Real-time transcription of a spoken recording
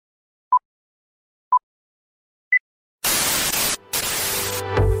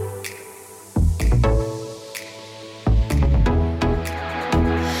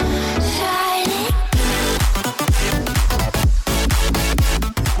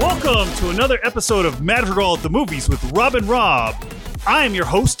Welcome to another episode of Madrigal at the Movies with Rob and Rob. I am your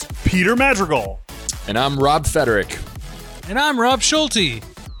host, Peter Madrigal. And I'm Rob Federick. And I'm Rob Schulte.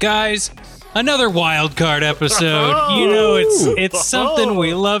 Guys, another wild card episode. You know, it's something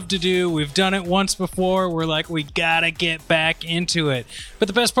we love to do. We've done it once before. We're like, we gotta get back into it. But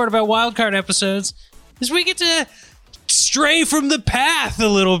the best part about wild card episodes is we get to stray from the path a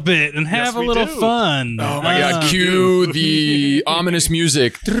little bit and have a little fun. Oh my God, cue the ominous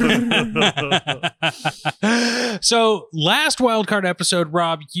music. So last wildcard episode,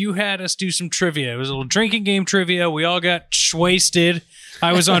 Rob, you had us do some trivia. It was a little drinking game trivia. We all got wasted.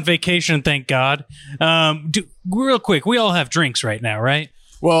 I was on vacation, thank God. Real quick, we all have drinks right now, right?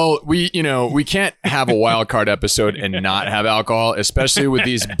 Well, we can't have a wild card episode and not have alcohol, especially with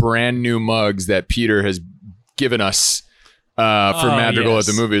these brand new mugs that Peter has given us for Madrigal at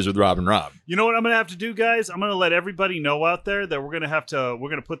the Movies with Rob and Rob. You know what I'm going to have to do, guys? I'm going to let everybody know out there that we're going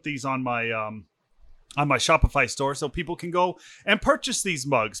to put these on my Shopify store so people can go and purchase these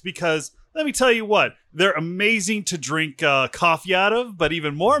mugs, because let me tell you what, they're amazing to drink coffee out of, but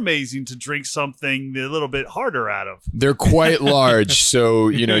even more amazing to drink something a little bit harder out of. They're quite large, so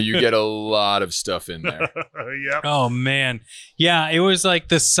you get a lot of stuff in there. Yep. Oh man. Yeah, it was like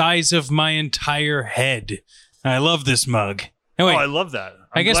the size of my entire head. I love this mug. Oh, wait, I love that.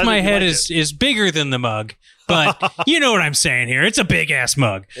 I guess my head is bigger than the mug, but you know what I'm saying here. It's a big ass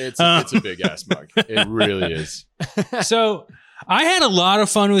mug. It's a big ass mug. It really is. So I had a lot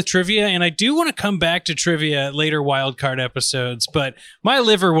of fun with trivia, and I do want to come back to trivia later wildcard episodes, but my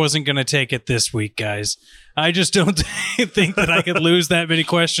liver wasn't going to take it this week, guys. I just don't think that I could lose that many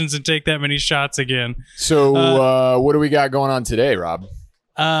questions and take that many shots again. So what do we got going on today, Rob?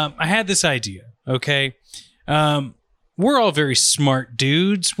 I had this idea, okay? We're all very smart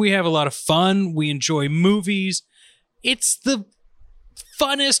dudes. We have a lot of fun. We enjoy movies. It's the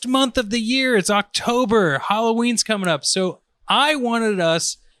funnest month of the year. It's October. Halloween's coming up. So I wanted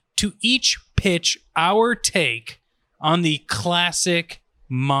us to each pitch our take on the classic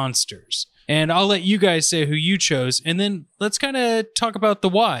monsters. And I'll let you guys say who you chose, and then let's kind of talk about the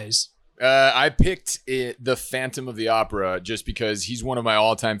whys. I picked the Phantom of the Opera just because he's one of my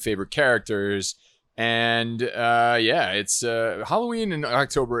all-time favorite characters. And it's Halloween in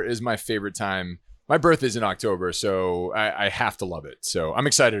October is my favorite time. My birthday's in October, so I have to love it. So I'm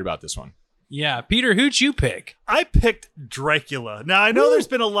excited about this one. Yeah. Peter, who'd you pick? I picked Dracula. Now, I know there's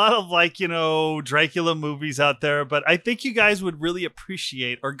been a lot of Dracula movies out there, but I think you guys would really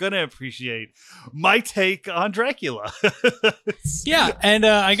appreciate my take on Dracula. Yeah, and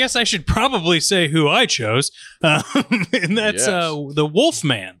I guess I should probably say who I chose, and that's the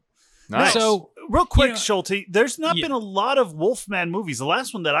Wolfman. Nice. So, real quick, Schulte, there's not been a lot of Wolfman movies. The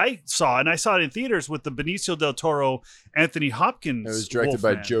last one that I saw, and I saw it in theaters with the Benicio del Toro, Anthony Hopkins. It was directed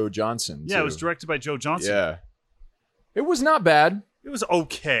by Joe Johnston. Yeah, it was directed by Joe Johnston. Yeah. It was not bad. It was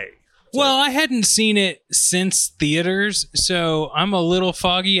okay. Well, I hadn't seen it since theaters, so I'm a little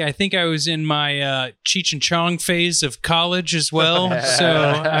foggy. I think I was in my Cheech and Chong phase of college as well, so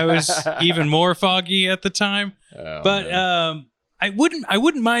I was even more foggy at the time. Oh, but man. I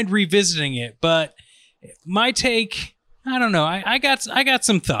wouldn't mind revisiting it, but my take, I don't know. I got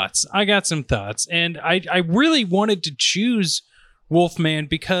some thoughts. And I really wanted to choose Wolfman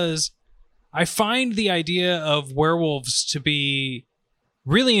because I find the idea of werewolves to be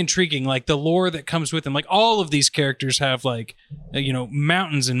really intriguing, like the lore that comes with them. Like all of these characters have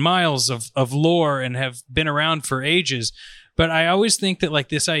mountains and miles of lore and have been around for ages. But I always think that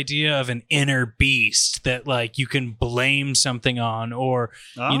this idea of an inner beast that you can blame something on or,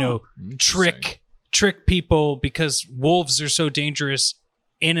 trick people because wolves are so dangerous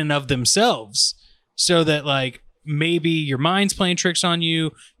in and of themselves, so that maybe your mind's playing tricks on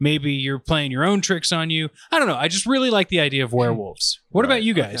you. Maybe you're playing your own tricks on you. I don't know. I just really like the idea of werewolves. What about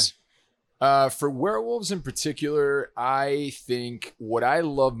you guys? Okay. For werewolves in particular, I think what I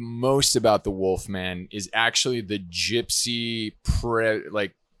love most about the Wolfman is actually the gypsy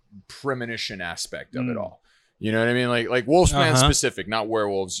premonition aspect of it all. You know what I mean? Like Wolfman specific, not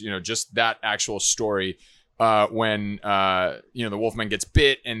werewolves. Just that actual story. When the Wolfman gets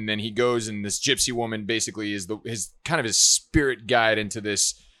bit, and then he goes, and this gypsy woman basically is his spirit guide into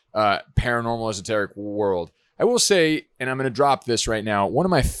this paranormal esoteric world. I will say, and I'm going to drop this right now, one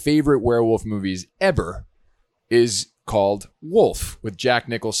of my favorite werewolf movies ever is called Wolf with Jack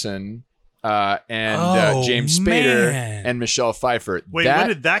Nicholson and James Spader and Michelle Pfeiffer. Wait, when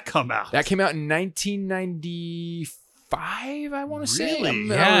did that come out? That came out in 1995, I want to say. Really?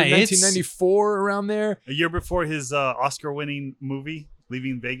 Yeah, 1994, around there. A year before his Oscar-winning movie,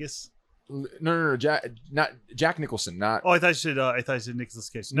 Leaving Vegas. No, Jack Nicholson, not. Oh, I thought you said Nicolas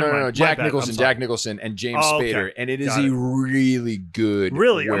Cage. No, Jack Nicholson, and James Spader, and it is a really good.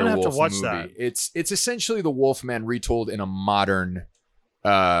 Really, I'm gonna have to watch movie. that. It's essentially the Wolfman retold in a modern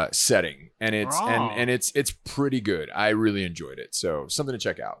setting, and it's pretty good. I really enjoyed it, so something to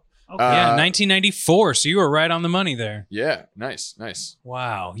check out. Okay. Yeah, 1994. So you were right on the money there. Yeah, nice.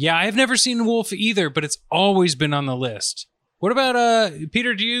 Wow. Yeah, I've never seen Wolf either, but it's always been on the list. What about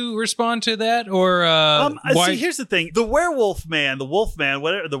Peter? Do you respond to that, or why? See, here's the thing: the werewolf man, the Wolfman,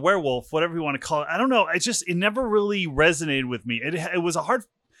 whatever, the werewolf, whatever you want to call it. I don't know. It never really resonated with me. It was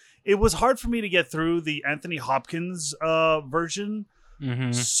hard for me to get through the Anthony Hopkins version.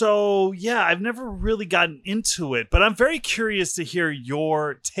 Mm-hmm. So yeah, I've never really gotten into it, but I'm very curious to hear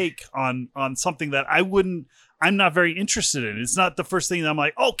your take on something that I'm not very interested in. It's not the first thing that I'm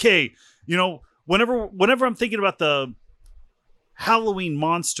like, okay, whenever I'm thinking about the Halloween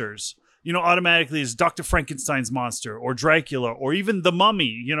monsters, automatically is Dr. Frankenstein's monster or Dracula or even the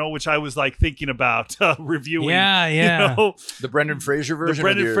Mummy, which I was like thinking about reviewing. Yeah. The Brendan Fraser version. The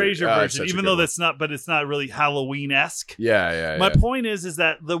Brendan Fraser version, even though it's not really Halloween-esque. Yeah. My point is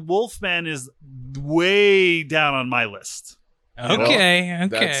that the Wolfman is way down on my list. Okay.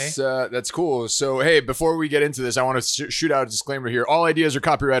 That's cool. So, hey, before we get into this, I want to shoot out a disclaimer here. All ideas are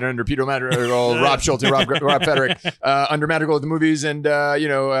copyrighted under Peter Madrigal, Rob Schulte, Rob Frederick, under Madrigal at the Movies, and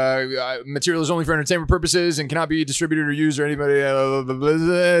material is only for entertainment purposes and cannot be distributed or used or anybody.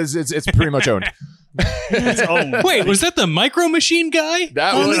 It's pretty much owned. It's owned. Wait, was that the Micro Machine guy?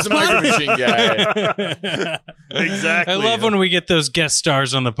 That was the Micro Machine guy. Exactly. I love when we get those guest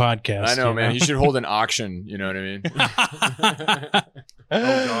stars on the podcast. I know, man. You should hold an auction. You know what I mean?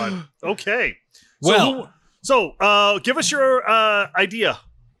 Oh God. Okay. Well, give us your idea.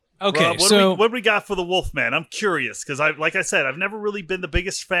 Okay. Rob, what do we got for the Wolfman? I'm curious because like I said, I've never really been the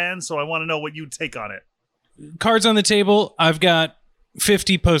biggest fan, so I want to know what you take on it. Cards on the table. I've got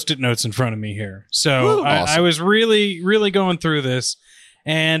 50 Post-it notes in front of me here. So awesome. I was really, really going through this.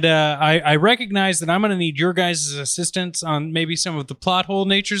 And I recognize that I'm going to need your guys' assistance on maybe some of the plot hole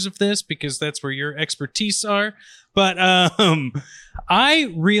natures of this because that's where your expertise are. But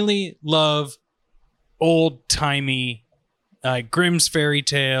I really love old-timey Grimm's fairy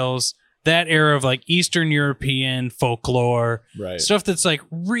tales, that era of like Eastern European folklore, right? Stuff that's like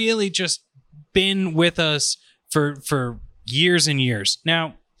really just been with us for years and years.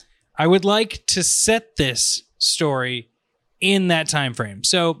 Now, I would like to set this story in that time frame.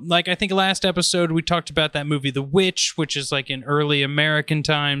 So, like I think last episode we talked about that movie The Witch, which is like in early American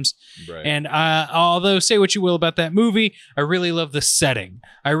times. Right. And although say what you will about that movie, I really love the setting.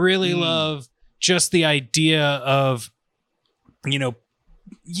 I really love just the idea of, we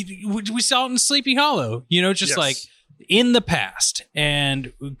saw it in Sleepy Hollow, just like in the past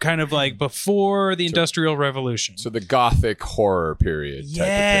and kind of like before the Industrial Revolution. So the Gothic horror period.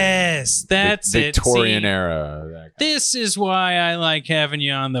 Yes, that's it. Victorian era. This is why I like having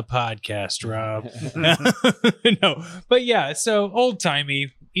you on the podcast, Rob. No, but yeah, so old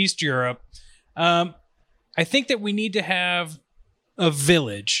timey East Europe. I think that we need to have a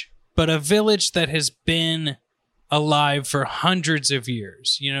village, but a village that has been alive for hundreds of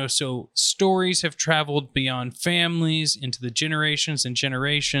years, so stories have traveled beyond families into the generations and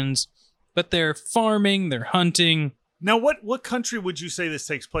generations, but they're farming, they're hunting. Now, what country would you say this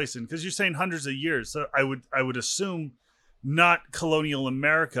takes place in? Because you're saying hundreds of years, so I would assume not colonial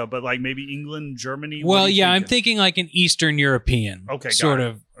America, but like maybe England, Germany. Well, yeah, I'm thinking like an Eastern European sort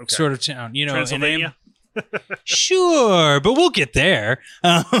of town, Transylvania. Sure, but we'll get there.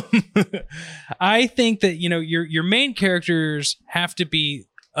 I think that your main characters have to be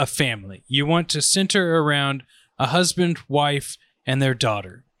a family. You want to center around a husband, wife, and their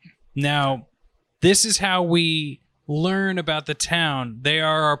daughter. Now, this is how we learn about the town. They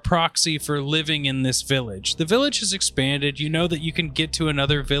are our proxy for living in this village. The village has expanded. You know that you can get to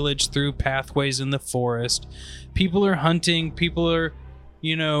another village through pathways in the forest. People are hunting. People are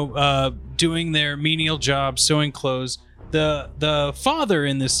doing their menial jobs, sewing clothes. The father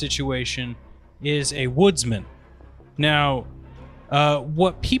in this situation is a woodsman. Now,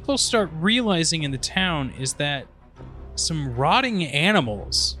 what people start realizing in the town is that some rotting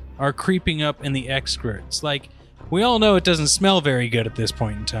animals are creeping up in the excrets. Like, we all know it doesn't smell very good at this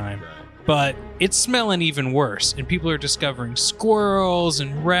point in time, but it's smelling even worse. And people are discovering squirrels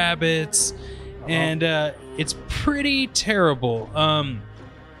and rabbits, and it's pretty terrible.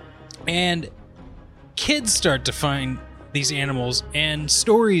 And kids start to find these animals, and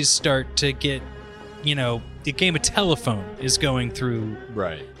stories start to get, the game of telephone is going through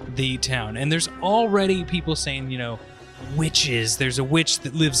the town. And there's already people saying, witches. There's a witch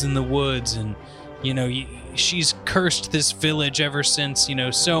that lives in the woods, and she's cursed this village ever since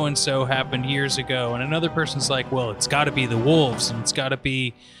so and so happened years ago. And another person's like, well, it's got to be the wolves, and it's got to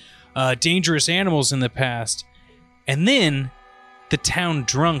be dangerous animals in the past. And then the town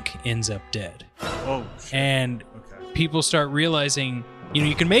drunk ends up dead. Oh, shit. And Okay. people start realizing,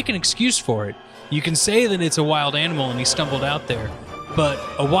 you can make an excuse for it. You can say that it's a wild animal and he stumbled out there, but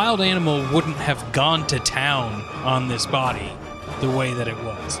a wild animal wouldn't have gone to town on this body the way that it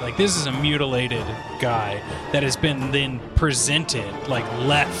was. Like, this is a mutilated guy that has been then presented, like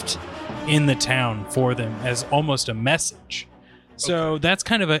left in the town for them as almost a message. So that's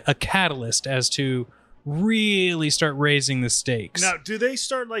kind of a catalyst as to really start raising the stakes. Now, do they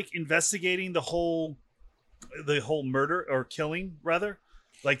start like investigating the whole murder or killing rather?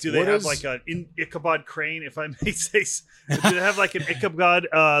 Like, do they have like an Ichabod Crane, if I may say? Do they have like an Ichabod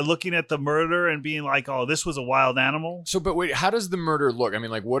looking at the murder and being like, "Oh, this was a wild animal"? So, but wait, how does the murder look? I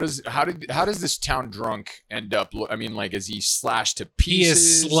mean, like, how does this town drunk end up look? I mean, like, is he slashed to pieces? He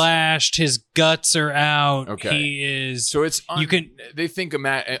is slashed. His guts are out. Okay. He is. So it's they think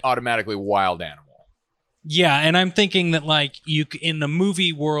automatically wild animal. Yeah, and I'm thinking that like in the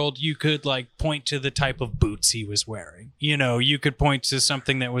movie world, you could like point to the type of boots he was wearing. You could point to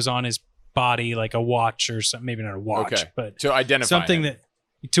something that was on his body, like a watch or something. Maybe not a watch, but to identify something him.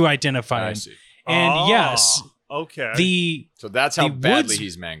 to identify him. See. And yes, okay. So that's how badly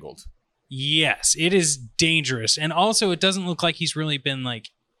he's mangled. Yes, it is dangerous, and also it doesn't look like he's really been like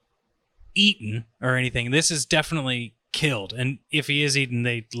eaten or anything. This is definitely killed, and if he is eaten,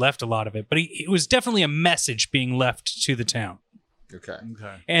 they left a lot of it, but it was definitely a message being left to the town. Okay.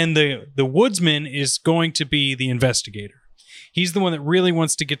 And the woodsman is going to be the investigator. He's the one that really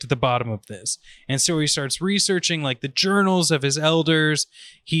wants to get to the bottom of this, and so he starts researching like the journals of his elders.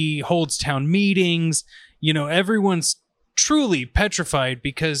 He holds town meetings. Everyone's truly petrified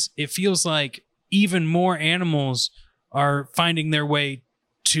because it feels like even more animals are finding their way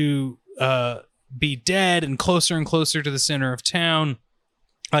to be dead and closer to the center of town.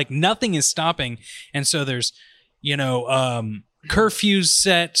 Like, nothing is stopping. And so there's, curfews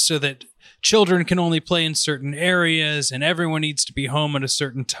set so that children can only play in certain areas and everyone needs to be home at a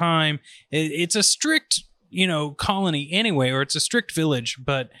certain time. It's a strict, colony anyway, or it's a strict village,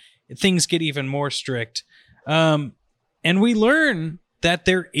 but things get even more strict. And we learn that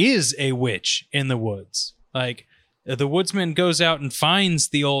there is a witch in the woods. Like, the woodsman goes out and finds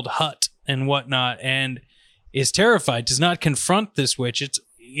the old hut and whatnot, and is terrified, does not confront this witch.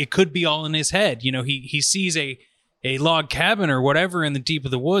 It could be all in his head. He sees a log cabin or whatever in the deep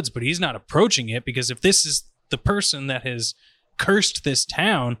of the woods, but he's not approaching it, because if this is the person that has cursed this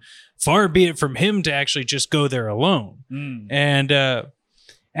town, far be it from him to actually just go there alone. And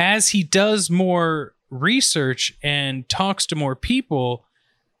as he does more research and talks to more people,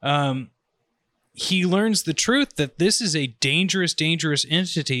 he learns the truth that this is a dangerous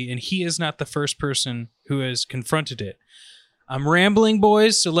entity, and he is not the first person who has confronted it. I'm rambling,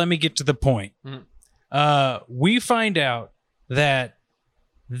 boys, so let me get to the point. We find out that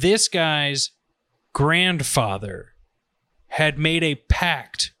this guy's grandfather had made a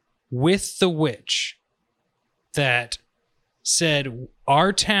pact with the witch that said,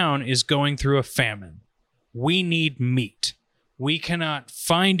 our town is going through a famine. We need meat. We cannot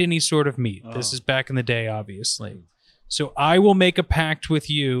find any sort of meat. This is back in the day, obviously. So I will make a pact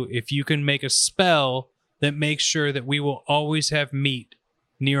with you if you can make a spell that makes sure that we will always have meat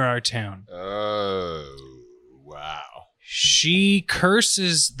near our town. Oh, wow. She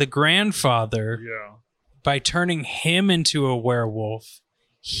curses the grandfather by turning him into a werewolf.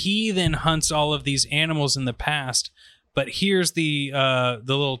 He then hunts all of these animals in the past. But here's the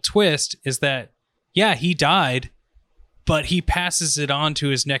little twist is that, he died, but he passes it on to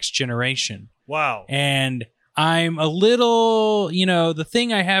his next generation. Wow. And I'm a little, the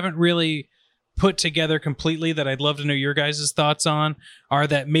thing I haven't really put together completely that I'd love to know your guys' thoughts on are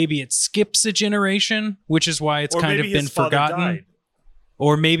that maybe it skips a generation, which is why it's kind of been forgotten. Died.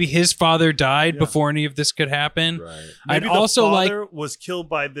 Or maybe his father died before any of this could happen. Right. I'd Maybe also the like father was killed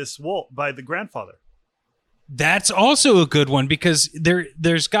by this wolf, by the grandfather. That's also a good one, because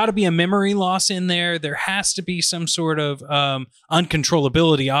there's got to be a memory loss in there. There has to be some sort of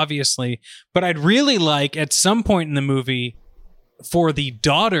uncontrollability, obviously. But I'd really like at some point in the movie for the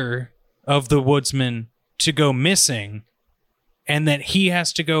daughter of the woodsman to go missing, and that he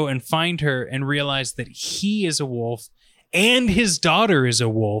has to go and find her and realize that he is a wolf and his daughter is a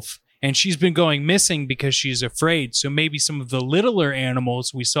wolf, and she's been going missing because she's afraid. So maybe some of the littler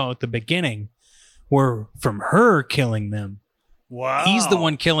animals we saw at the beginning were from her killing them. Wow. He's the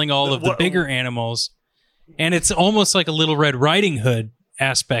one killing all of the bigger animals. And it's almost like a Little Red Riding Hood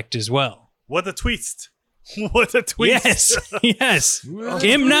aspect as well. What a twist. What a twist. Yes.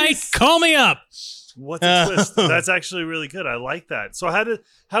 M. Night, call me up. What a twist. That's actually really good. I like that. So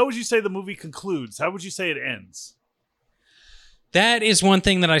how would you say the movie concludes? How would you say it ends? That is one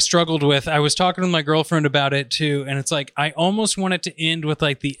thing that I struggled with. I was talking to my girlfriend about it too, and it's like I almost want it to end with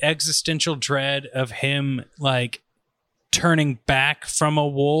like the existential dread of him like turning back from a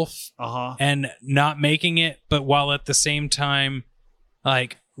wolf and not making it, but while at the same time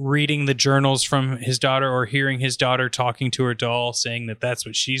like reading the journals from his daughter or hearing his daughter talking to her doll saying that that's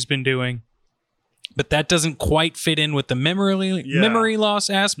what she's been doing. But that doesn't quite fit in with the memory loss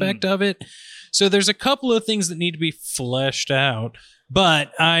aspect of it. So there's a couple of things that need to be fleshed out.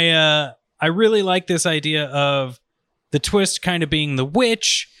 But I really like this idea of the twist kind of being the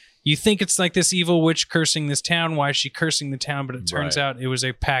witch. You think it's like this evil witch cursing this town. Why is she cursing the town? But it turns out it was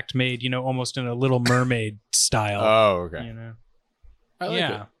a pact made, almost in a Little Mermaid style. Oh, okay. I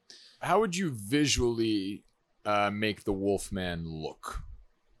like it. How would you visually make the Wolfman look?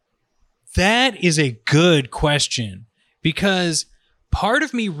 That is a good question, because part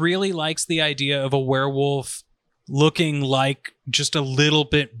of me really likes the idea of a werewolf looking like just a little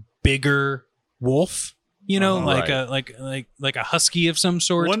bit bigger wolf, like a husky of some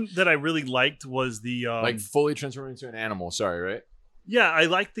sort. One that I really liked was the like fully transformed into an animal. Sorry, right? Yeah, I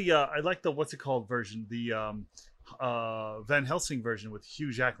like the what's it called version, the Van Helsing version with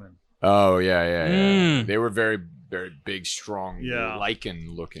Hugh Jackman. Oh yeah. They were very, very big, strong,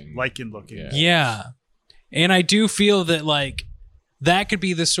 lichen looking. Yeah. And I do feel that like that could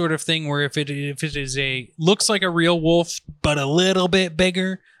be the sort of thing where if it is looks like a real wolf but a little bit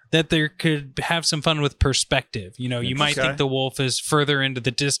bigger, that there could have some fun with perspective. You might think the wolf is further into the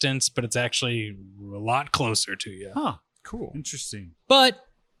distance, but it's actually a lot closer to you. Huh. Cool. Interesting. But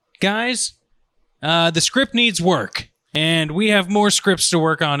guys, the script needs work. And we have more scripts to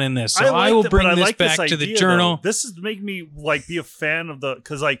work on in this. So I will bring this back to the journal. Though. This is making me like be a fan of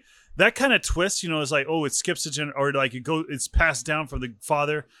because like that kind of twist, is like, oh, it skips a or like it's passed down from the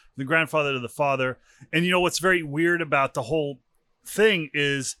grandfather to the father. And what's very weird about the whole thing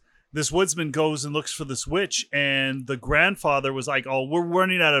is this woodsman goes and looks for this witch, and the grandfather was like, oh, we're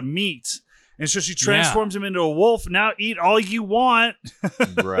running out of meat. And so she transforms him into a wolf. Now eat all you want.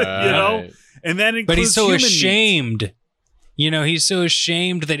 Right. And that includes but he's so human ashamed. meat. He's so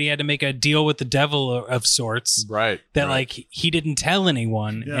ashamed that he had to make a deal with the devil of sorts. Right. That like he didn't tell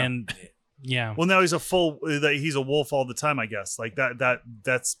anyone. Yeah. And well, now he's a wolf all the time, I guess. Like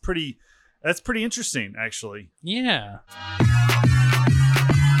that's pretty interesting, actually. Yeah.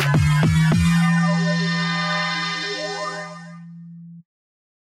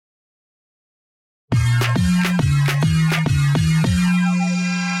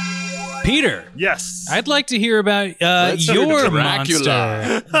 Peter. Yes. I'd like to hear about your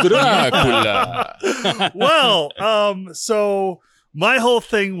monster. Dracula. Well, so my whole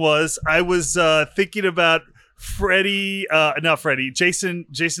thing was I was thinking about Jason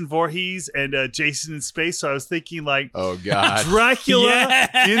Voorhees and Jason in Space. So I was thinking like, oh god, Dracula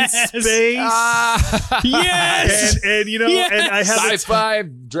in space. Yes. And and I have sci-fi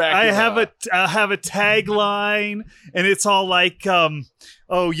Dracula. I have a tagline, and it's all like, you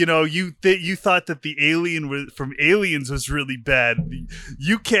thought that the alien from Aliens was really bad.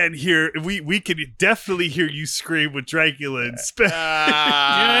 You can't hear. We can definitely hear you scream with Dracula in space.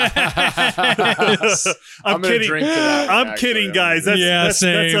 I'm kidding. Drink to that, I'm kidding, guys.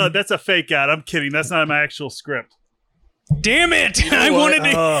 That's a fake ad. I'm kidding. That's not my actual script. Damn it! I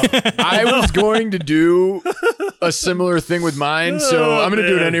wanted to. I was going to do a similar thing with mine, so I'm going to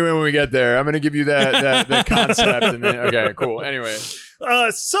do it anyway when we get there. I'm going to give you that concept, and then okay, cool. Anyway.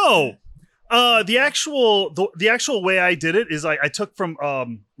 The actual way I did it is I took from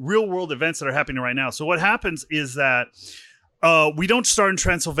real world events that are happening right now. So what happens is that we don't start in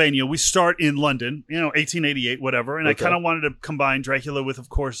Transylvania. We start in London, 1888, whatever. And okay. I kind of wanted to combine Dracula with, of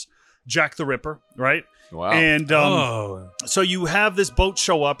course, Jack the Ripper, right? Wow. And so you have this boat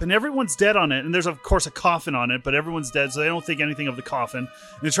show up, and everyone's dead on it. And there's, of course, a coffin on it, but everyone's dead, so they don't think anything of the coffin. And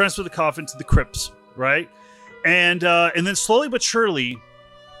they transfer the coffin to the crypts, right? And then slowly but surely,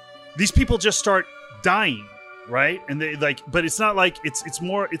 these people just start dying, right? And they but it's not like it's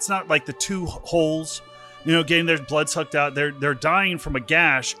not like the two holes, getting their blood sucked out. They're dying from a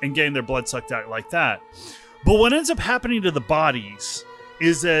gash and getting their blood sucked out like that. But what ends up happening to the bodies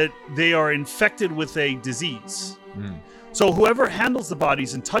is that they are infected with a disease. So whoever handles the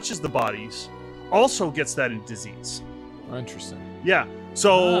bodies and touches the bodies also gets that disease. Oh, interesting. Yeah.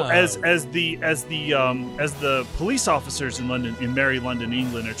 So as the police officers in London, in Merry London,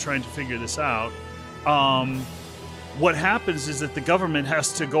 England, are trying to figure this out, what happens is that the government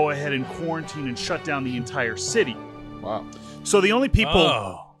has to go ahead and quarantine and shut down the entire city. Wow. So the only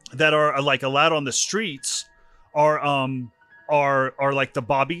people that are like allowed on the streets are like the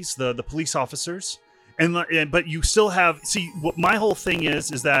bobbies, the police officers, and but you still have what my whole thing is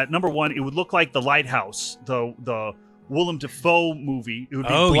that number one, it would look like The Lighthouse, the Willem Dafoe movie. It would be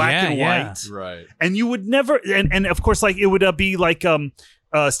black and white, right? And you would never, and of course, like it would be like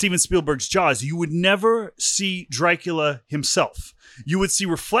Steven Spielberg's Jaws. You would never see Dracula himself. You would see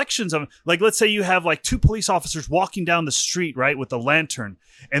reflections of, like, let's say you have like two police officers walking down the street, right, with a lantern,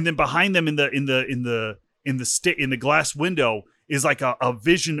 and then behind them in the glass window is like a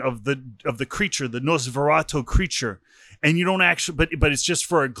vision of the creature, the Nosferatu creature, and you don't actually, but it's just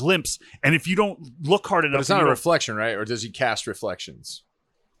for a glimpse. And if you don't look hard enough, but it's not a reflection, right? Or does he cast reflections?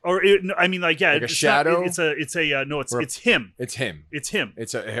 Or I mean, like, yeah, like a shadow. It's him. It's him. It's him.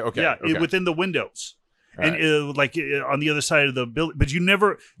 It's a okay. Yeah, okay. within the windows, Right. And on the other side of the building. But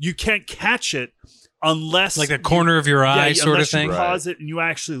you can't catch it unless like the corner of your eye, sort of thing. You pause it and you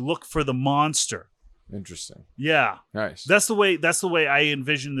actually look for the monster. Interesting. Yeah. Nice. That's the way I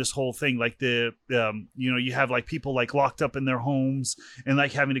envision this whole thing. Like you have like people like locked up in their homes and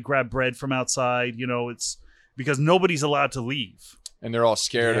like having to grab bread from outside. It's because nobody's allowed to leave. And they're all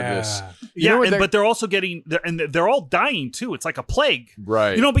scared of this. But they're also they're all dying too. It's like a plague,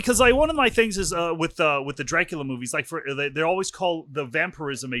 right? Because like one of my things is with the Dracula movies, like they always call the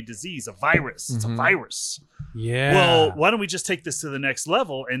vampirism a disease, a virus. Mm-hmm. It's a virus. Yeah. Well, why don't we just take this to the next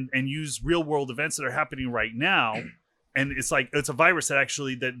level and use real world events that are happening right now? And it's like it's a virus that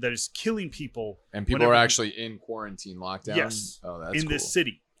actually that is killing people. And people are actually in quarantine lockdown. Yes. Oh, that's in cool. this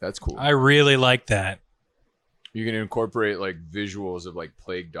city. That's cool. I really like that. You can incorporate like visuals of like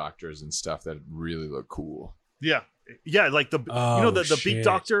plague doctors and stuff that really look cool. Yeah. Yeah, like the big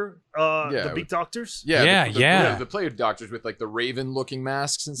doctor, the big doctors. Yeah, the plague doctors with like the raven looking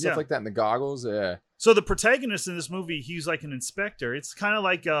masks and stuff like that and the goggles. Yeah. So the protagonist in this movie, he's like an inspector. It's kind of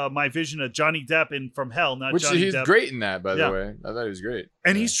like my vision of Johnny Depp in From Hell, he's great in that, by the way. I thought he was great.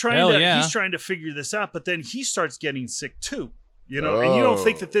 And he's trying to figure this out, but then he starts getting sick too. And you don't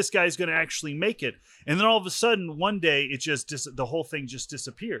think that this guy's going to actually make it. And then all of a sudden, one day, it just the whole thing just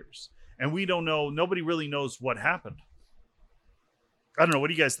disappears. And we don't know. Nobody really knows what happened. I don't know. What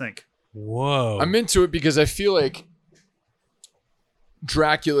do you guys think? Whoa. I'm into it because I feel like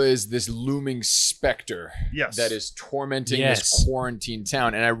Dracula is this looming specter that is tormenting this quarantine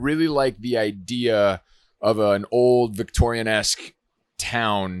town. And I really like the idea of an old Victorian-esque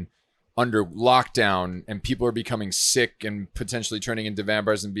town under lockdown, and people are becoming sick and potentially turning into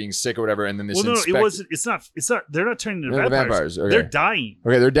vampires and being sick or whatever. And then this it's not. They're not turning into vampires. Okay. They're dying.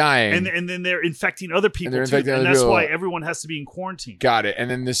 Okay, they're dying, and then they're infecting other people too. And that's why everyone has to be in quarantine. Got it. And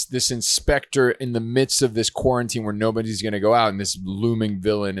then this inspector in the midst of this quarantine where nobody's going to go out, and this looming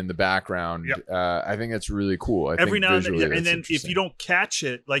villain in the background. Yep. I think that's really cool. Every now and then, if you don't catch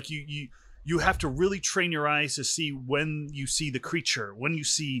it, like you have to really train your eyes to see when you see the creature, when you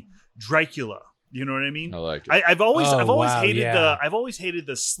see Dracula. You know what I mean? I like it. I've always hated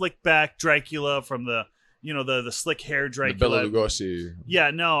the slick back Dracula from the the slick hair Dracula. The Bela Lugosi.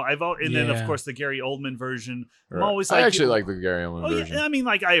 Yeah, no, then of course the Gary Oldman version. Right. I'm always I actually like the Gary Oldman version. Yeah, I mean,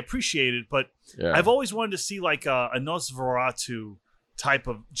 like I appreciate it, but I've always wanted to see like a Nosferatu type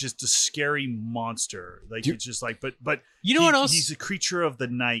of just a scary monster. Like it's just like, but you know what else? He's a creature of the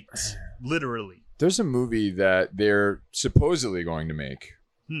night, literally. There's a movie that they're supposedly going to make.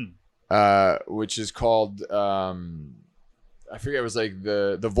 Which is called I forget, it was like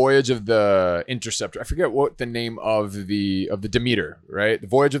the Voyage of the Interceptor. I forget what the name of the Demeter, right? The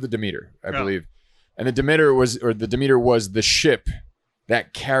Voyage of the Demeter, I believe. And the Demeter was the ship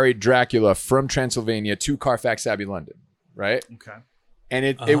that carried Dracula from Transylvania to Carfax Abbey, London, right? Okay. And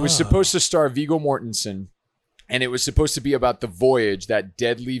it was supposed to star Viggo Mortensen, and it was supposed to be about the voyage, that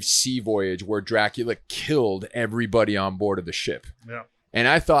deadly sea voyage where Dracula killed everybody on board of the ship. Yeah. And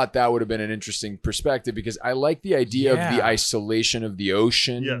I thought that would have been an interesting perspective because I like the idea of the isolation of the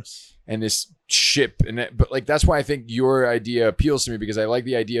ocean and this ship. But like, that's why I think your idea appeals to me, because I like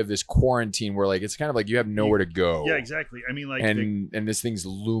the idea of this quarantine where like, it's kind of like you have nowhere to go. Yeah, exactly. I mean, like, and this thing's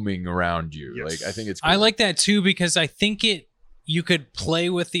looming around you. Yes. Like, I think it's cool. I like that too, because I think you could play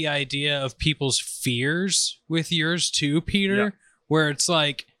with the idea of people's fears with yours too, Peter, where it's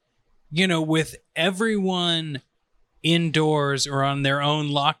like, with everyone indoors or on their own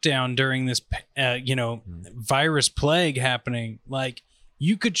lockdown during this, virus plague happening, like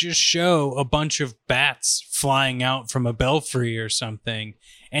you could just show a bunch of bats flying out from a belfry or something.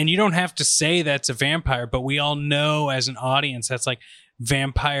 And you don't have to say that's a vampire, but we all know as an audience, that's like,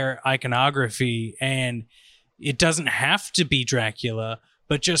 vampire iconography, and it doesn't have to be Dracula,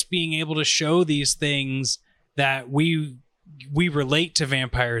 but just being able to show these things that we relate to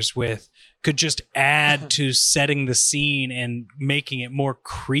vampires with could just add to setting the scene and making it more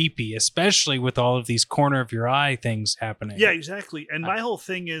creepy, especially with all of these corner of your eye things happening. Yeah, exactly. And my whole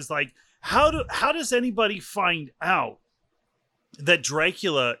thing is like, how does anybody find out that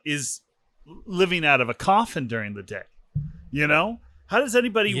Dracula is living out of a coffin during the day? You know? How does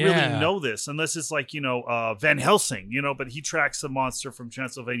anybody really know this? Unless it's like, Van Helsing, but he tracks the monster from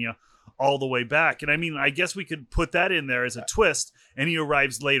Transylvania all the way back. And I mean, I guess we could put that in there as a twist, and he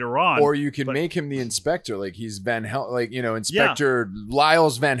arrives later on. Or you can make him the inspector, like he's Inspector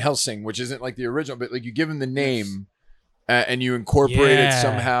Lyles Van Helsing, which isn't like the original, but like you give him the name and you incorporate it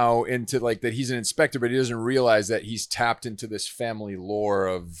somehow into like that he's an inspector, but he doesn't realize that he's tapped into this family lore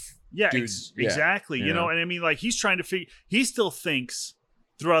of dudes. Exactly. And I mean, like he's trying to he still thinks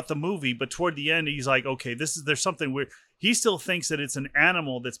throughout the movie, but toward the end, he's like, okay, there's something weird. He still thinks that it's an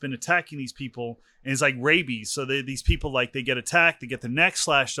animal that's been attacking these people, and it's like rabies. So these people, like, they get attacked, they get their neck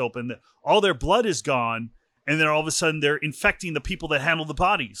slashed open, all their blood is gone, and then all of a sudden they're infecting the people that handle the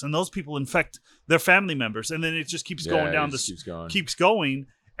bodies, and those people infect their family members, and then it just keeps going down. Keeps going,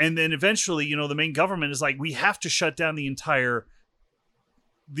 and then eventually, the main government is like, we have to shut down the entire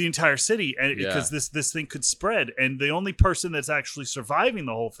city, and because this thing could spread, and the only person that's actually surviving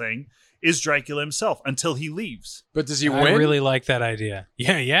the whole thing is Dracula himself until he leaves. But does he win? I really like that idea.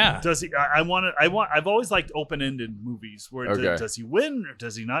 Yeah. Does he? I've always liked open-ended movies where does he win or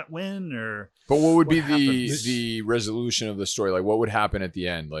does he not win, or? But what would be the resolution of the story? Like, what would happen at the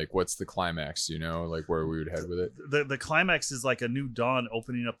end? Like, what's the climax? Like where we would head with it. The climax is like a new dawn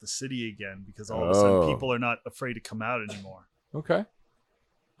opening up the city again, because all of a sudden people are not afraid to come out anymore. Okay.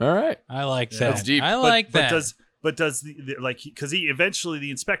 All right. I like that. That's deep. I like that. But does because the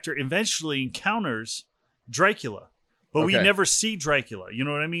inspector eventually encounters Dracula, but we never see Dracula. You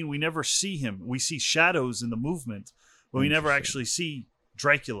know what I mean? We never see him. We see shadows in the movement, but we never actually see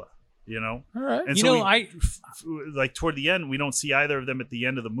Dracula. All right. And like toward the end, we don't see either of them at the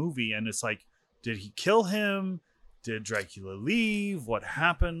end of the movie, and it's like, did he kill him? Did Dracula leave? What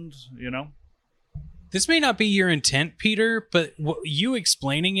happened? This may not be your intent, Peter, but you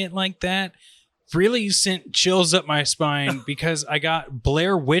explaining it like that really sent chills up my spine because I got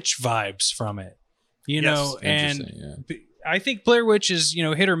Blair Witch vibes from it, and I think Blair Witch is,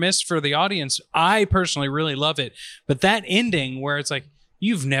 hit or miss for the audience. I personally really love it, but that ending where it's like,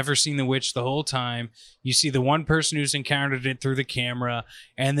 you've never seen the witch the whole time. You see the one person who's encountered it through the camera,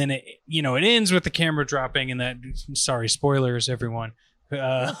 and then it ends with the camera dropping, and that, sorry, spoilers, everyone.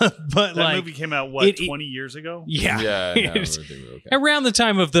 But that movie came out 20 years ago? Yeah. Okay. Around the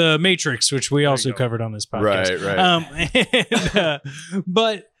time of The Matrix, which we also covered on this podcast. Right.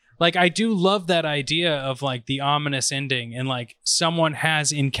 But like, I do love that idea of like the ominous ending, and like someone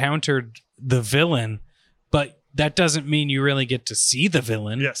has encountered the villain, but that doesn't mean you really get to see the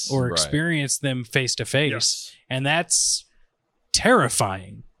villain or experience them face to face. And that's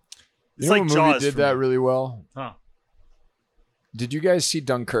terrifying. It's like what movie did that really well? Huh. Did you guys see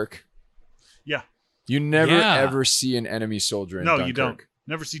Dunkirk? Yeah. You never ever see an enemy soldier in Dunkirk. No, you don't.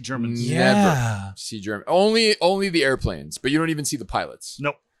 Never see Germans. Never see Germans. Only the airplanes, but you don't even see the pilots.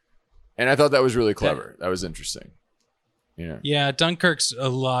 Nope. And I thought that was really clever. That was interesting. Yeah, Dunkirk's a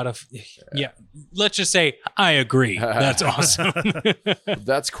lot of... Yeah. Let's just say, I agree. That's awesome.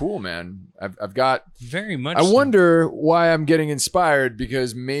 That's cool, man. I've got... Very much I wonder why I'm getting inspired,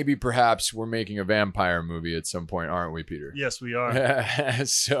 because maybe perhaps we're making a vampire movie at some point, aren't we, Peter? Yes, we are.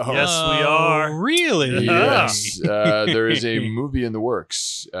 Yes, we are. Really? Yes. There is a movie in the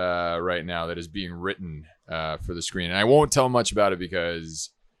works right now that is being written for the screen. And I won't tell much about it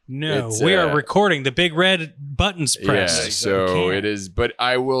because... No, we are recording. The big red buttons pressed. Yeah, so it is. But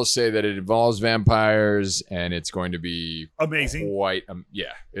I will say that it involves vampires, and it's going to be amazing.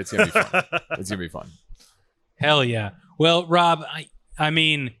 It's gonna be fun. It's gonna be fun. Hell yeah! Well, Rob, I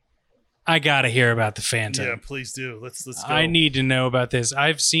mean, I gotta hear about the Phantom. Yeah, please do. Let's go. I need to know about this.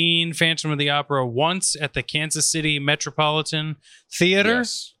 I've seen Phantom of the Opera once at the Kansas City Metropolitan Theater.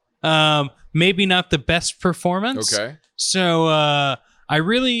 Yes. Maybe not the best performance. Okay. So. I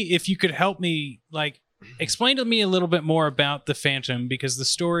really, if you could help me, like, explain to me a little bit more about the Phantom, because the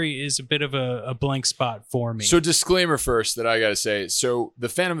story is a bit of a blank spot for me. So disclaimer first that I got to say. So the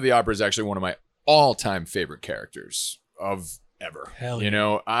Phantom of the Opera is actually one of my all-time favorite characters of ever. Hell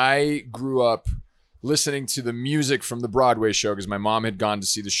yeah. I grew up listening to the music from the Broadway show because my mom had gone to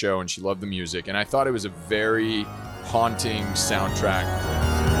see the show and she loved the music. And I thought it was a very haunting soundtrack.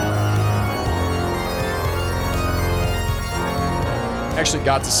 actually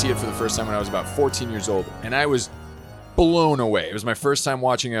got to see it for the first time when I was about 14 years old, and I was blown away. It was my first time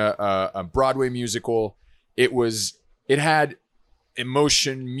watching a Broadway musical. It had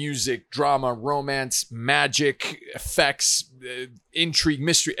emotion, music, drama, romance, magic, effects, intrigue,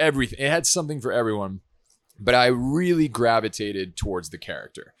 mystery, everything. It had something for everyone. But I really gravitated towards the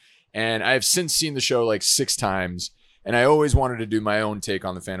character. And I have since seen the show like 6 times. And I always wanted to do my own take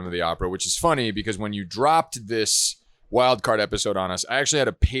on the Phantom of the Opera, which is funny because when you dropped this wildcard episode on us, I actually had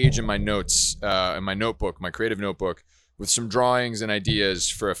a page in my notes, in my notebook, my creative notebook, with some drawings and ideas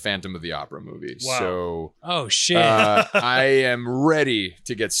for a Phantom of the Opera movie. Wow. So, oh shit! I am ready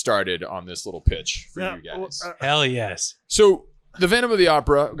to get started on this little pitch for you guys. Hell yes! So, the Phantom of the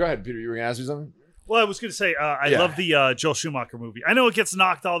Opera. Go ahead, Peter. You were gonna ask me something. Well, I was going to say I love the Joel Schumacher movie. I know it gets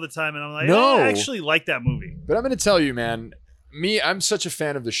knocked all the time, and I'm like, No. I actually like that movie. But I'm going to tell you, man. I'm such a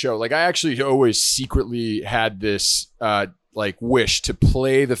fan of the show. Like, I actually always secretly had this wish to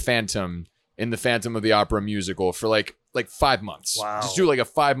play the Phantom in the Phantom of the Opera musical for like 5 months. Wow. Just do like a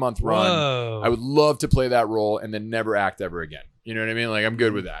 5-month run. Whoa. I would love to play that role and then never act ever again. You know what I mean? Like, I'm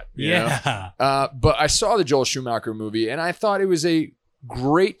good with that. You Yeah. know? But I saw the Joel Schumacher movie and I thought it was a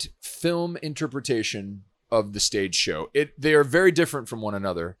great film interpretation of the stage show. They are very different from one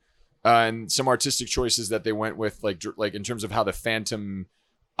another. And some artistic choices that they went with, like in terms of how the Phantom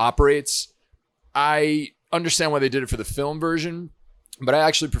operates. I understand why they did it for the film version, but I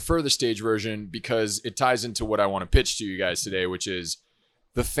actually prefer the stage version because it ties into what I want to pitch to you guys today, which is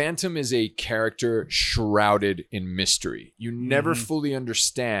the Phantom is a character shrouded in mystery. You never fully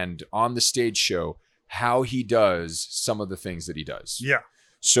understand on the stage show how he does some of the things that he does. Yeah.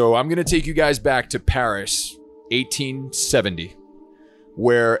 So I'm going to take you guys back to Paris, 1870,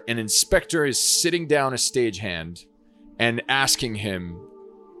 where an inspector is sitting down a stagehand and asking him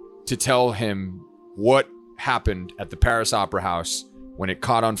to tell him what happened at the Paris Opera House when it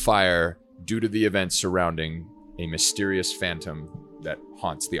caught on fire due to the events surrounding a mysterious phantom that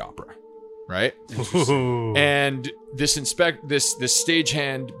haunts the opera. Right? Ooh. And this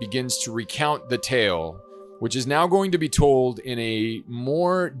stagehand begins to recount the tale, which is now going to be told in a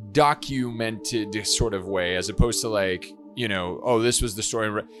more documented sort of way, as opposed to like, you know, oh, this was the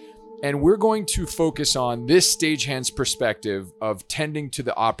story. And we're going to focus on this stagehand's perspective of tending to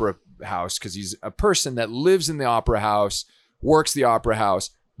the opera house, because he's a person that lives in the opera house, works the opera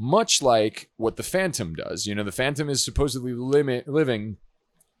house, much like what the Phantom does. You know, the Phantom is supposedly living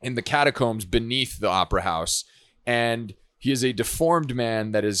in the catacombs beneath the opera house. And he is a deformed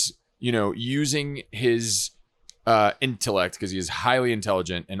man that is, you know, using his intellect, because he is highly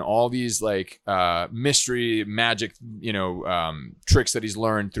intelligent, and all these like mystery magic, you know, tricks that he's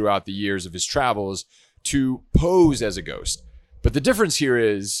learned throughout the years of his travels to pose as a ghost. But the difference here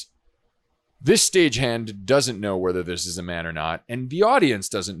is this stagehand doesn't know whether this is a man or not, and the audience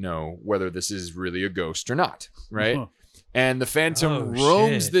doesn't know whether this is really a ghost or not, right? Uh-huh. And the Phantom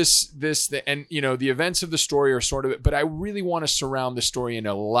roams this, and you know, the events of the story are sort of, but I really want to surround the story in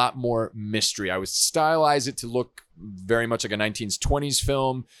a lot more mystery. I would stylize it to look very much like a 1920s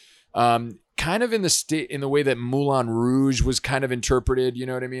film, kind of in the way that Moulin Rouge was kind of interpreted. You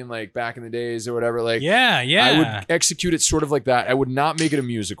know what I mean? Like back in the days or whatever. Like, yeah. I would execute it sort of like that. I would not make it a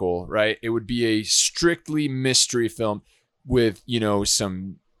musical, right? It would be a strictly mystery film with, you know,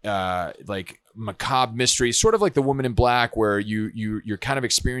 some like macabre mystery, sort of like The Woman in Black, where you're kind of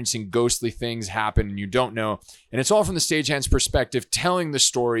experiencing ghostly things happen and you don't know, and it's all from the stagehand's perspective, telling the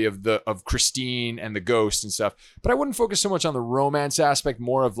story of Christine and the ghost and stuff. But I wouldn't focus so much on the romance aspect,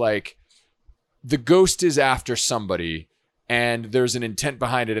 more of like the ghost is after somebody and there's an intent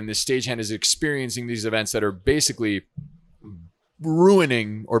behind it, and the stagehand is experiencing these events that are basically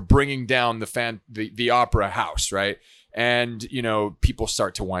ruining or bringing down the opera house, right? And, you know, people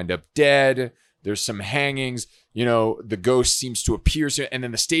start to wind up dead. There's some hangings, you know, the ghost seems to appear. And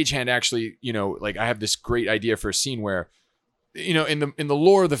then the stagehand actually, you know, like I have this great idea for a scene where, you know, in the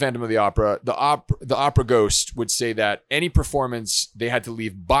lore of the Phantom of the Opera, the opera ghost would say that any performance, they had to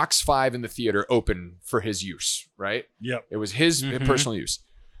leave box 5 in the theater open for his use, right? Yep. It was his personal use.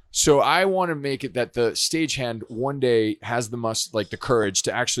 So I want to make it that the stagehand one day has the courage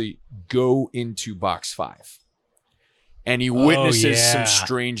to actually go into box 5. And he witnesses some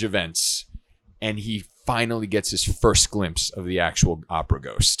strange events, and he finally gets his first glimpse of the actual opera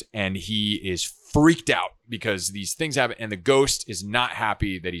ghost, and he is freaked out because these things happen, and the ghost is not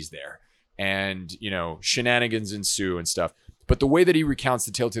happy that he's there, and, you know, shenanigans ensue and stuff. But the way that he recounts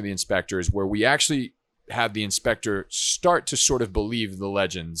the tale to the inspector is where we actually have the inspector start to sort of believe the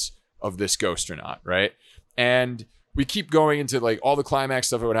legends of this ghost or not, right? And we keep going into like all the climax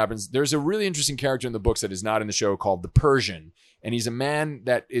stuff of what happens. There's a really interesting character in the books that is not in the show called the Persian. And he's a man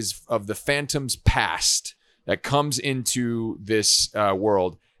that is of the Phantom's past that comes into this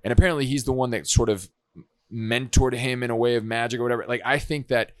world. And apparently he's the one that sort of mentored him in a way of magic or whatever. Like, I think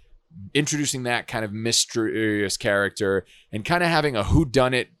that introducing that kind of mysterious character and kind of having a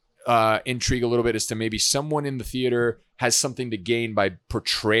whodunit intrigue a little bit as to maybe someone in the theater has something to gain by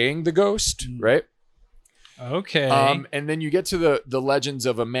portraying the ghost, right? Okay. And then you get to the legends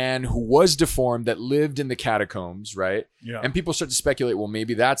of a man who was deformed that lived in the catacombs, right? Yeah. And people start to speculate, well,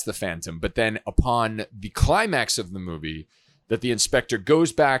 maybe that's the Phantom. But then upon the climax of the movie, that the inspector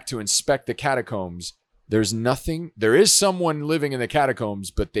goes back to inspect the catacombs, there's nothing. There is someone living in the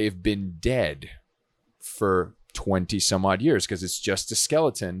catacombs, but they've been dead for 20 some odd years because it's just a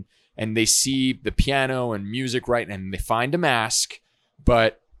skeleton. And they see the piano and music, right? And they find a mask,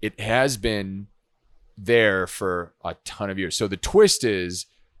 but it has been there for a ton of years. So the twist is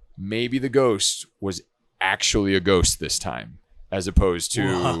maybe the ghost was actually a ghost this time, as opposed to,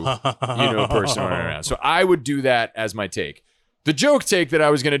 a person running around. So I would do that as my take. The joke take that I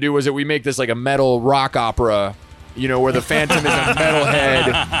was going to do was that we make this like a metal rock opera, where the Phantom is a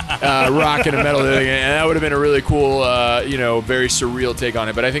metalhead rocking a metal thing. And that would have been a really cool, very surreal take on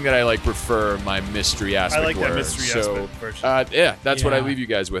it. But I think that I prefer my mystery aspect. I like that mystery aspect version. That's what I leave you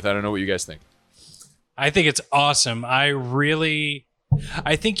guys with. I don't know what you guys think. I think it's awesome. I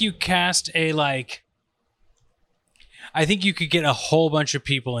think you cast I think you could get a whole bunch of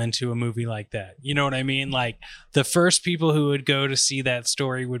people into a movie like that. You know what I mean? Like, the first people who would go to see that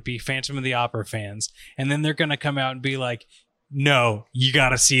story would be Phantom of the Opera fans. And then they're going to come out and be like, no, you got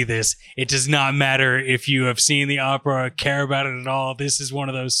to see this. It does not matter if you have seen the opera or care about it at all. This is one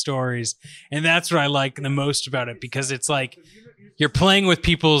of those stories. And that's what I like the most about it, because it's like you're playing with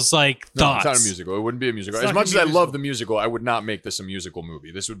people's thoughts. No, it's not a musical. It wouldn't be a musical. As much as I love the musical, I would not make this a musical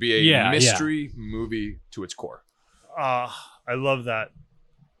movie. This would be a mystery movie to its core. I love that.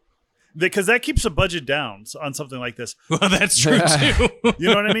 Because that keeps the budget down on something like this. Well, that's true too. You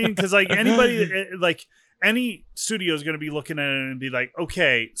know what I mean? Because any studio is going to be looking at it and be like,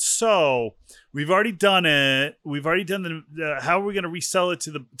 okay, so we've already done it. We've already done how are we going to resell it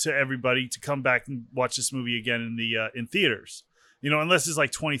to everybody to come back and watch this movie again in theaters? Unless it's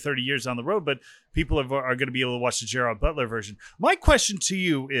like 20, 30 years down the road, but people are going to be able to watch the Gerard Butler version. My question to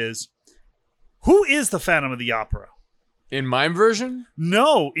you is, who is the Phantom of the Opera? In my version?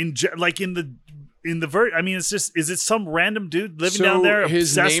 No, in the I mean, it's just, is it some random dude living down there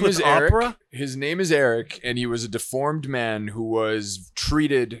obsessed with opera? His name is Eric, and he was a deformed man who was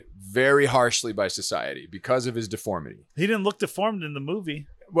treated very harshly by society because of his deformity. He didn't look deformed in the movie.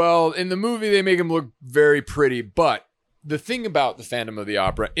 Well, in the movie, they make him look very pretty, but the thing about the Phantom of the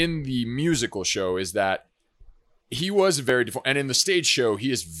Opera in the musical show is that he was very deformed, and in the stage show,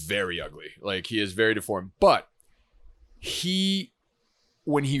 he is very ugly. He is very deformed, but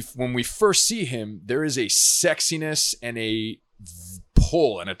when we first see him, there is a sexiness and a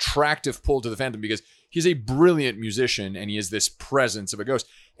pull, an attractive pull to the Phantom, because he's a brilliant musician and he is this presence of a ghost.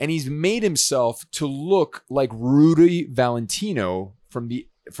 And he's made himself to look like Rudy Valentino from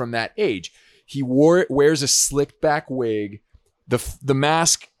that age. He wears a slicked back wig. The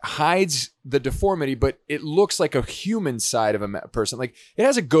mask hides the deformity, but it looks like a human side of a person. It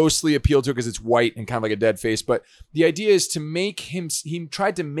has a ghostly appeal to it because it's white and kind of like a dead face. But the idea is to make him, he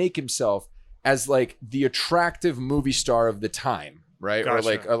tried to make himself as the attractive movie star of the time, right?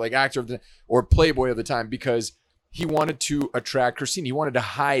 Gotcha. Or actor or playboy of the time, because he wanted to attract Christine. He wanted to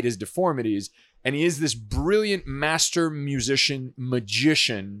hide his deformities. And he is this brilliant master musician,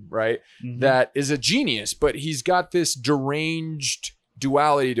 magician, right? Mm-hmm. That is a genius, but he's got this deranged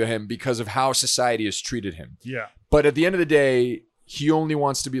duality to him because of how society has treated him. Yeah. But at the end of the day, he only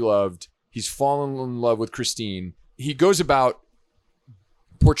wants to be loved. He's fallen in love with Christine. He goes about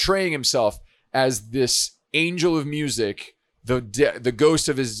portraying himself as this angel of music, the ghost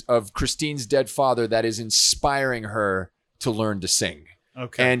of Christine's dead father that is inspiring her to learn to sing.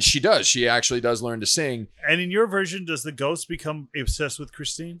 Okay. And she does. She actually does learn to sing. And in your version, does the ghost become obsessed with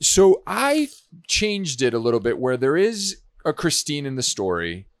Christine? So I changed it a little bit, where there is a Christine in the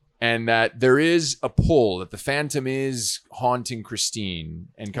story, and that there is a pull that the Phantom is haunting Christine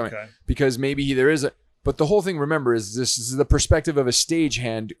and coming, because maybe there is a. But the whole thing, remember, is this is the perspective of a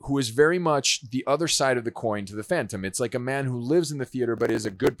stagehand who is very much the other side of the coin to the Phantom. It's like a man who lives in the theater but is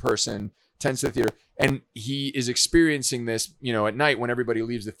a good person, tends to the theater, and he is experiencing this, at night when everybody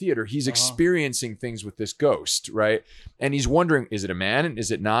leaves the theater, he's experiencing things with this ghost, right? And he's wondering, is it a man and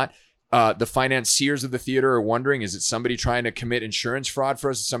is it not? The financiers of the theater are wondering, is it somebody trying to commit insurance fraud for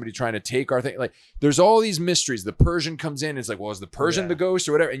us? Is somebody trying to take our thing? Like, there's all these mysteries. The Persian comes in. It's like, well, is the Persian the ghost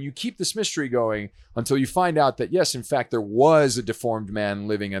or whatever? And you keep this mystery going until you find out that, yes, in fact, there was a deformed man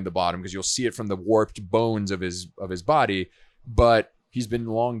living at the bottom, because you'll see it from the warped bones of his body. But he's been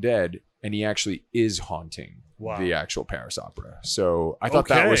long dead, and he actually is haunting the actual Paris Opera. So I thought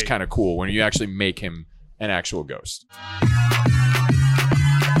that was kind of cool when you actually make him an actual ghost.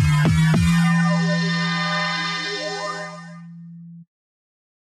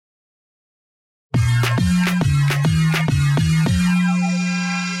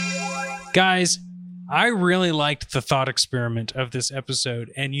 Guys, I really liked the thought experiment of this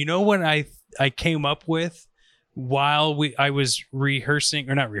episode. And you know what I came up with while I was rehearsing,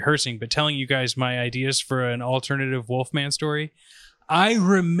 or not rehearsing, but telling you guys my ideas for an alternative Wolfman story? I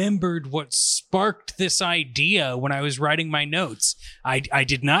remembered what sparked this idea when I was writing my notes. I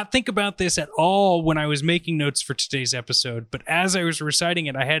did not think about this at all when I was making notes for today's episode, but as I was reciting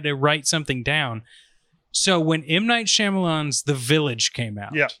it, I had to write something down. So when M. Night Shyamalan's The Village came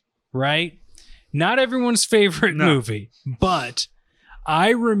out, right? Not everyone's favorite movie, but I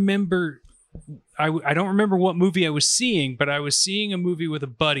remember, I don't remember what movie I was seeing, but I was seeing a movie with a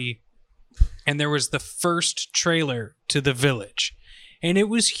buddy, and there was the first trailer to The Village. And it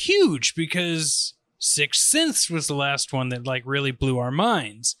was huge because Sixth Sense was the last one that like really blew our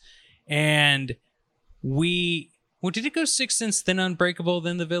minds. And did it go Sixth Sense, then Unbreakable,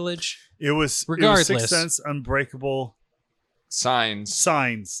 then The Village? It was Sixth Sense, Unbreakable,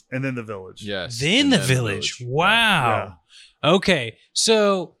 Signs, and then The Village. Yes. Then The Village. Wow. Yeah. Okay.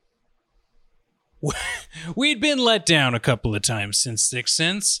 So we'd been let down a couple of times since Sixth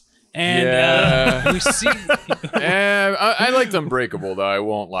Sense. And we see. I liked Unbreakable, though. I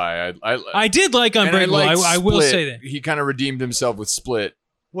won't lie. I did like Unbreakable. I will say that he kind of redeemed himself with Split.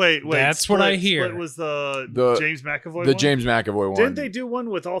 Wait. That's Split, what I hear. Split was the James McAvoy one? The James McAvoy one. Didn't they do one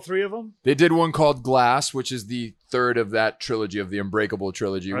with all three of them? They did one called Glass, which is the third of that trilogy, of the Unbreakable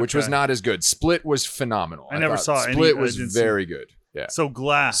trilogy, which was not as good. Split was phenomenal. I never saw it. Split was very good. Yeah. So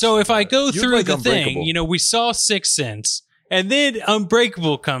Glass. So if I go through the thing, we saw Sixth Sense. And then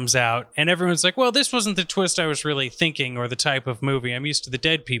Unbreakable comes out, and everyone's like, well, this wasn't the twist I was really thinking, or the type of movie. I'm used to the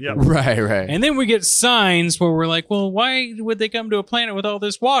dead people. Yep. Right. And then we get Signs, where we're like, well, why would they come to a planet with all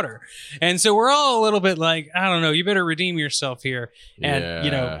this water? And so we're all a little bit like, I don't know, you better redeem yourself here.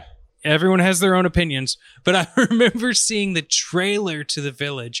 And, everyone has their own opinions. But I remember seeing the trailer to The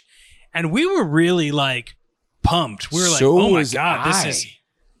Village, and we were really, like, pumped. We were like, oh, my God, this is...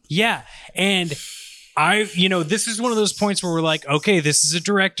 Yeah, and... this is one of those points where we're like, okay, this is a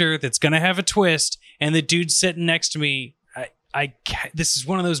director that's going to have a twist. And the dude sitting next to me, this is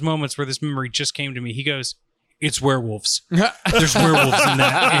one of those moments where this memory just came to me. He goes, it's werewolves. There's werewolves in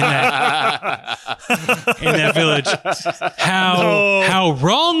that village. How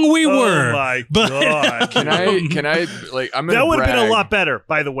wrong we were. Oh my God. Can I I'm gonna that would have been a lot better,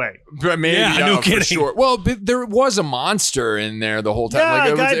 by the way. But maybe, no kidding. For sure. Well, but there was a monster in there the whole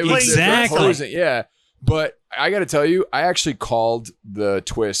time. Yeah, it was exactly. Yeah. But I got to tell you, I actually called the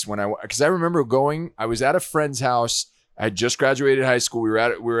twist because I remember I was at a friend's house. I had just graduated high school. We were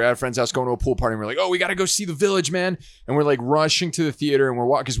at a friend's house going to a pool party, and we're like, oh, we got to go see The Village, man. And we're like rushing to the theater, and we're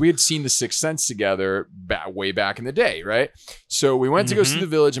walking because we had seen The Sixth Sense together way back in the day, right? So we went to go see The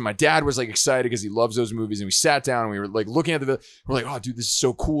Village, and my dad was like excited because he loves those movies. And we sat down, and we were like looking at The Village. We're like, oh, dude, this is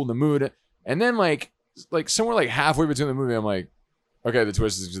so cool in the mood. And then like somewhere like halfway between the movie, I'm like, okay, the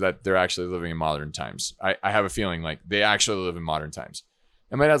twist is that they're actually living in modern times. I have a feeling like they actually live in modern times.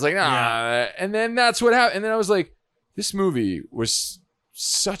 And my dad's like, nah. Yeah. And then that's what happened. And then I was like, this movie was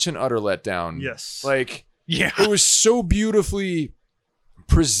such an utter letdown. Yes. It was so beautifully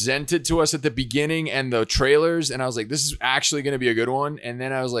presented to us at the beginning and the trailers. And I was like, this is actually going to be a good one. And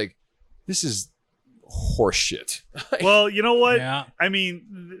then I was like, this is horseshit. Well, you know what? Yeah. I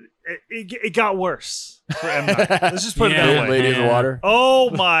mean, it got worse for M. Night. Let's just put it that way. Lady in the Water. Oh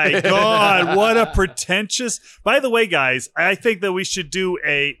my God. What a pretentious. By the way, guys, I think that we should do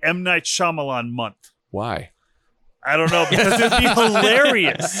a M. Night Shyamalan month. Why? I don't know, because it'd be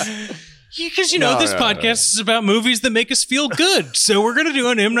hilarious. Because this podcast is about movies that make us feel good, so we're gonna do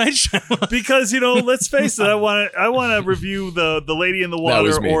an M. Night Shyamalan. Because let's face it, I want to review the Lady in the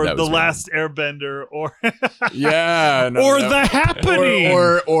Water or The Last Airbender or The Happening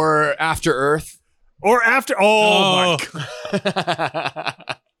or After Earth or After. Oh my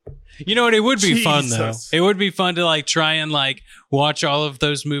God. You know what? It would be fun though. It would be fun to try and watch all of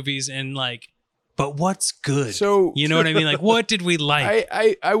those movies and but what's good? So you know what I mean? Like, what did we like?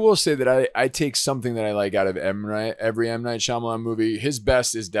 I will say that I take something that I like out of every M. Night Shyamalan movie. His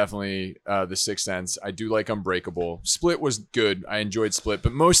best is definitely The Sixth Sense. I do like Unbreakable. Split was good. I enjoyed Split,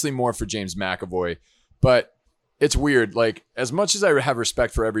 but mostly more for James McAvoy. But it's weird. Like, as much as I have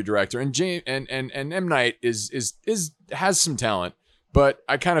respect for every director, and M. Night has some talent, but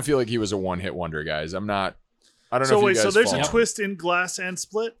I kind of feel like he was a one-hit wonder, guys. I don't know. So if you guys so there's follow. a twist in Glass and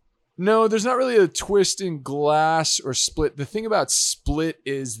Split? No, there's not really a twist in Glass or Split. The thing about Split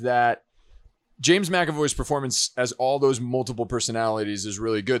is that James McAvoy's performance as all those multiple personalities is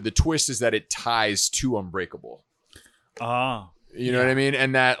really good. The twist is that it ties to Unbreakable. You know what I mean?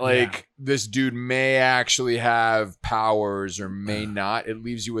 And that this dude may actually have powers or may not. It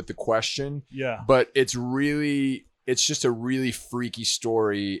leaves you with the question. Yeah. But it's just a really freaky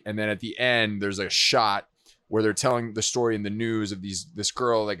story. And then at the end, there's a shot where they're telling the story in the news of this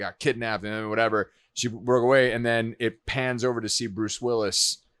girl that got kidnapped and whatever. She broke away, and then it pans over to see Bruce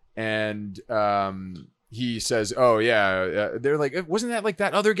Willis, and he says, "Oh yeah," they're like, "Wasn't that like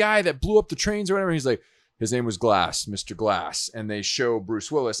that other guy that blew up the trains or whatever?" He's like, "His name was Glass, Mr. Glass," and they show Bruce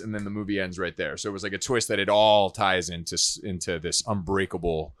Willis, and then the movie ends right there. So it was like a twist that it all ties into this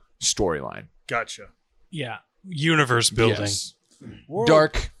Unbreakable storyline. Gotcha. Yeah, universe building. Yes.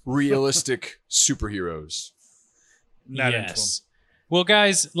 Dark, realistic superheroes. Not into Yes. Well,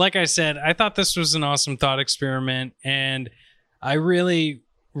 guys, like I said, I thought this was an awesome thought experiment, and I really,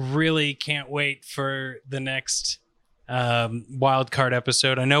 really can't wait for the next wild card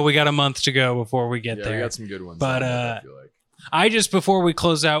episode. I know we got a month to go before we get there. We got some good ones. But I feel like. I just, before we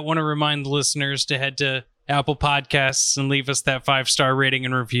close out, want to remind the listeners to head to Apple Podcasts and leave us that 5-star rating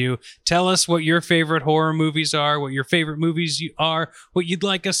and review. Tell us what your favorite horror movies are, what your favorite movies are, what you'd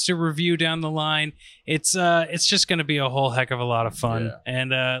like us to review down the line. It's just going to be a whole heck of a lot of fun. Yeah.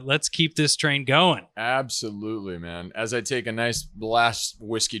 And let's keep this train going. Absolutely, man. As I take a nice last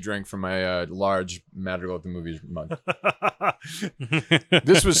whiskey drink from my large Madrigal at the Movies mug.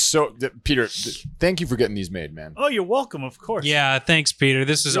 This was Peter, thank you for getting these made, man. Oh, you're welcome, of course. Yeah, thanks, Peter.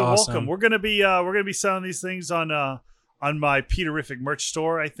 This is You're awesome. welcome. We're gonna be selling these things on my Peterific merch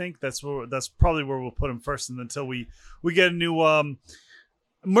store. I think that's probably where we'll put them first, and until we get a new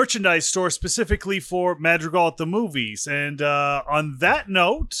merchandise store specifically for Madrigal at the Movies. And on that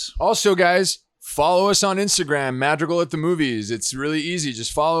note, also, guys, follow us on Instagram, Madrigal at the Movies. It's really easy.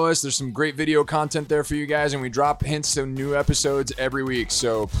 Just follow us. There's some great video content there for you guys, and we drop hints of new episodes every week.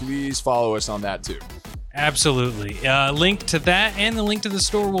 So please follow us on that too. Absolutely. Link to that and the link to the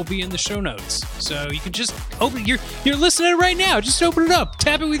store will be in the show notes. So you can just open it. You're listening right now. Just open it up.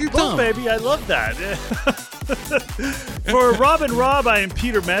 Tap it with your thumb. baby, I love that. For Rob and Rob, I am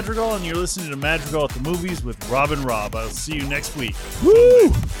Peter Madrigal, and you're listening to Madrigal at the Movies with Rob and Rob. I'll see you next week.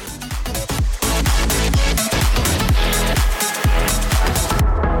 Woo!